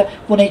पर्नेछ।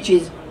 कुनै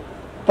चिज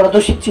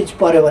प्रदूषित चिज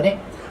पर्यो भने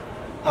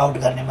आउट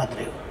गर्ने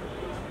मात्रै हो।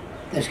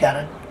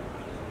 त्यसकारण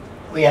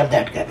वी हेभ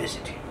द्याट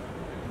क्यापेसिटी,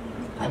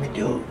 हामी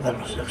त्यो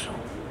गर्न सक्छौँ।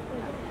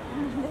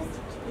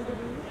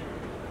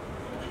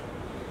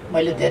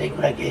 मैले धेरै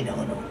कुरा केही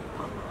नहुनु,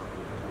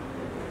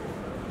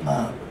 म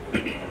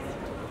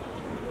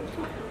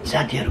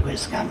साथीहरूको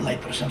यस कामलाई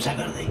प्रशंसा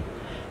गर्दै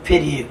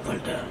फेरि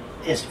एकपल्ट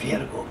यस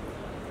फेयरको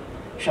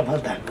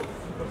सफलता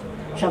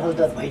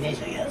भइ नै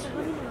सकेको छ।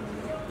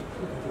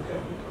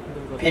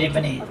 फेरि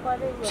पनि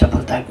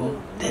सफलताको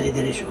धेरै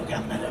धेरै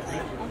शुभकामना गर्दै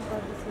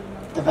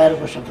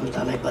तपाईँहरूको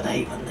सफलतालाई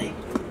बधाई भन्दै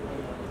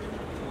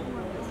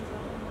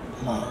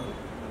म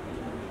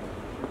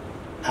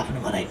आफ्नो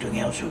भनाइ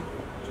टुङ्ग्याउँछु।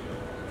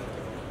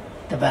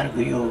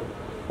 तपाईँहरूको यो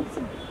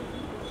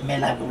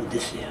मेलाको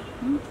उद्देश्य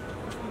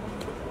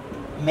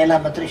मेला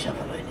मात्रै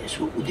सफल होइन,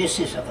 यसको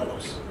उद्देश्य सफल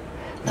होस्।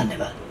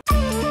 धन्यवाद।